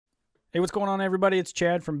Hey, what's going on, everybody? It's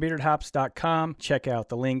Chad from beardedhops.com. Check out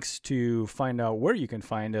the links to find out where you can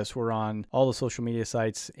find us. We're on all the social media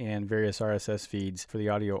sites and various RSS feeds for the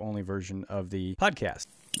audio-only version of the podcast.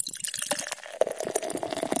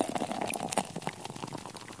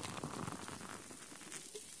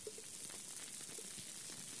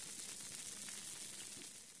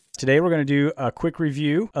 Today we're going to do a quick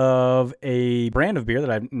review of a brand of beer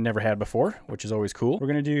that I've never had before, which is always cool. We're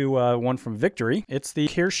going to do one from Victory. It's the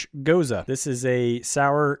Kirsch Gose. This is a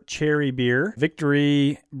sour cherry beer.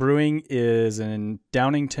 Victory Brewing is in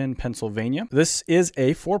Downingtown, Pennsylvania. This is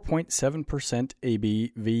a 4.7%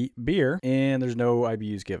 ABV beer, and there's no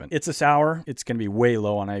IBUs given. It's a sour. It's going to be way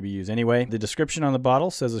low on IBUs anyway. The description on the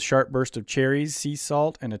bottle says a sharp burst of cherries, sea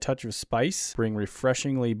salt, and a touch of spice bring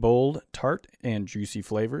refreshingly bold, tart, and juicy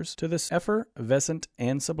flavors to this effervescent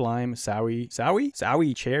and sublime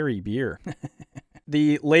sowie cherry beer.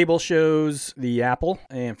 The label shows the apple,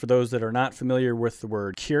 and for those that are not familiar with the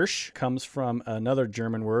word Kirsch, comes from another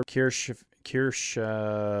German word, Kirschwasser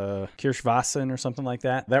or something like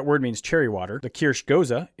that. That word means cherry water. The Kirsch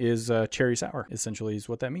Gose is cherry sour, essentially is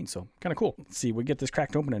what that means. So kind of cool. Let's see, we get this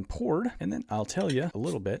cracked open and poured, and then I'll tell you a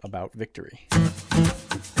little bit about Victory.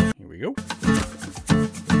 Here we go.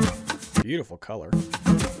 Beautiful color.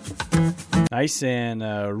 Nice and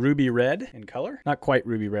ruby red in color. Not quite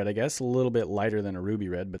ruby red, I guess. A little bit lighter than a ruby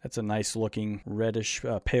red, but that's a nice looking reddish,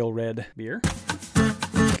 pale red beer.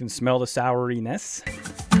 You can smell the souriness.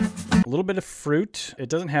 A little bit of fruit. It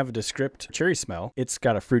doesn't have a descript cherry smell. It's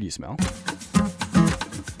got a fruity smell.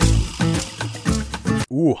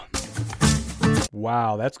 Ooh.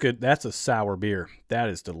 Wow, that's good. That's a sour beer. That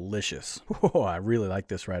is delicious. Oh, I really like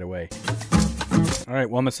this right away. All right,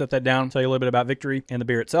 well, I'm going to set that down, tell you a little bit about Victory and the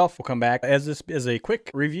beer itself. We'll come back. As this is a quick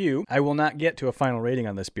review, I will not get to a final rating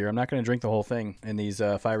on this beer. I'm not going to drink the whole thing in these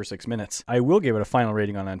 5 or 6 minutes. I will give it a final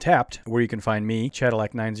rating on Untappd, where you can find me,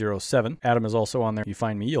 Chadillac907. Adam is also on there. You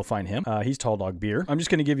find me, you'll find him. He's Tall Dog Beer. I'm just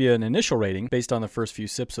going to give you an initial rating based on the first few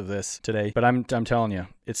sips of this today, but I'm telling you,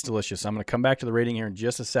 it's delicious. I'm going to come back to the rating here in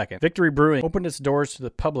just a second. Victory Brewing opened its doors to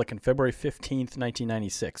the public on February 15th,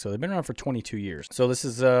 1996. So they've been around for 22 years. So this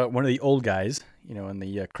is one of the old guys, you know, in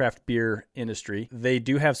the craft beer industry. They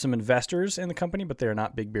do have some investors in the company, but they are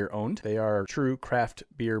not big beer owned. They are a true craft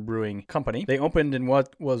beer brewing company. They opened in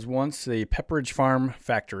what was once the Pepperidge Farm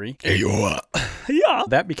factory. Yeah.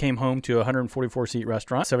 That became home to a 144-seat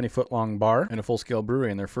restaurant, 70-foot-long bar, and a full-scale brewery.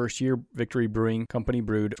 In their first year, Victory Brewing Company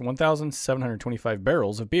brewed 1,725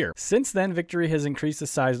 barrels of beer. Since then, Victory has increased the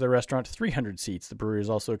size of the restaurant to 300 seats. The brewery has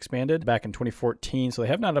also expanded back in 2014, so they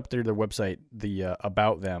have not updated their website, the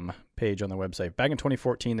About Them page on the website. Back in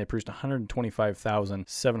 2014, they produced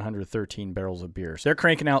 125,713 barrels of beer. So they're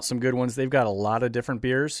cranking out some good ones. They've got a lot of different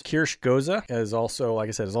beers. Kirsch Gose is also, like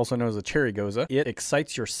I said, is also known as a cherry Gose. It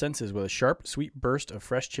excites your senses with a sharp, sweet burst of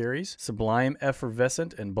fresh cherries. Sublime,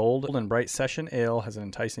 effervescent, and bold and bright session ale has an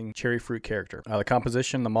enticing cherry fruit character. The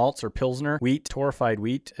composition, the malts are Pilsner, wheat, torrefied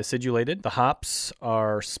wheat, acidulated. The hops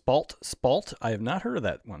are Spalt. I have not heard of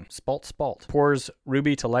that one. Spalt. Pours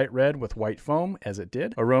ruby to light red with white foam, as it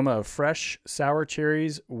did. Aroma of fresh, sour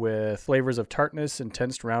cherries with flavors of tartness,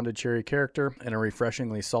 intense rounded cherry character, and a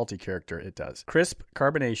refreshingly salty character it does. Crisp,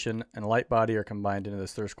 carbonation, and light body are combined into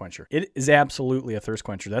this thirst quencher. It is absolutely a thirst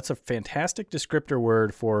quencher. That's a fantastic descriptor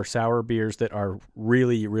word for sour beers that are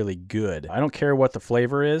really, really good. I don't care what the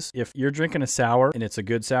flavor is. If you're drinking a sour and it's a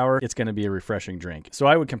good sour, it's going to be a refreshing drink. So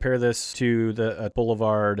I would compare this to the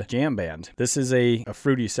Boulevard Jam Band. This is a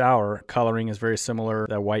fruity sour. Coloring is very similar.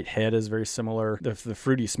 The white head is very similar. The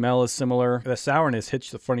fruity smell is similar. The sourness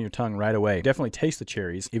hits the front of your tongue right away. Definitely taste the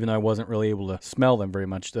cherries, even though I wasn't really able to smell them very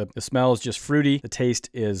much. The smell is just fruity. The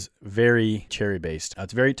taste is very cherry based.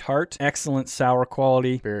 It's very tart, excellent sour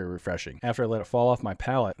quality, very refreshing. After I let it fall off my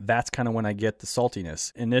palate, that's kind of when I get the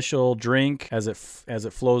saltiness. Initial drink, as it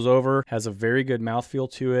flows over, has a very good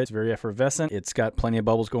mouthfeel to it. It's very effervescent. It's got plenty of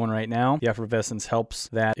bubbles going right now. The effervescence helps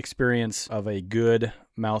that experience of a good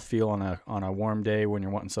mouthfeel on a warm day when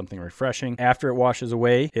you're wanting something refreshing. After it washes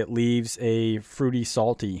away, it leaves a fruity,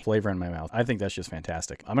 salty flavor in my mouth. I think that's just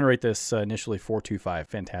fantastic. I'm going to rate this initially 4.25.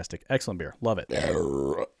 Fantastic. Excellent beer. Love it.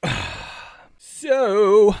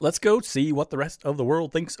 So let's go see what the rest of the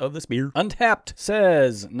world thinks of this beer. Untappd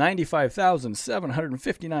says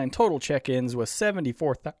 95,759 total check-ins with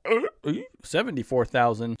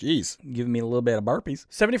 74,000, geez, giving me a little bit of burpees.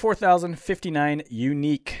 74,059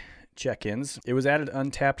 unique check-ins. It was added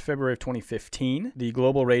Untapped February of 2015. The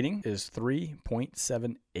global rating is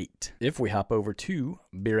 3.78. If we hop over to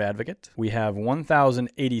Beer Advocate, we have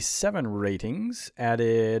 1,087 ratings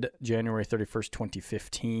added January 31st,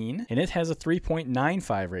 2015, and it has a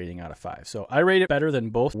 3.95 rating out of 5. So I rate it better than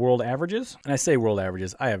both world averages. And I say world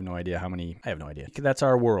averages, I have no idea how many. I have no idea. That's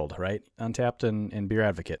our world, right? Untapped and Beer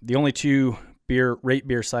Advocate. The only two rate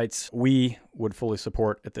beer sites we would fully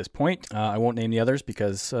support at this point. I won't name the others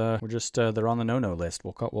because we're just they're on the no-no list.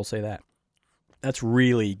 We'll say that. That's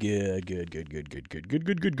really good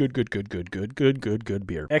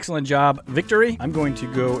beer. Excellent job, Victory. I'm going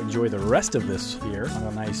to go enjoy the rest of this beer on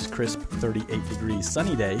a nice, crisp, 38 degrees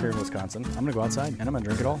sunny day here in Wisconsin. I'm going to go outside and I'm going to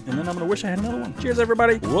drink it all. And then I'm going to wish I had another one. Cheers,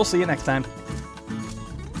 everybody. We'll see you next time.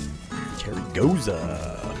 Cherry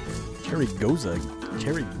Goza.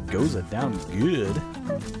 Cherry Goza down good.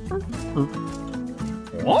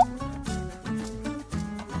 What?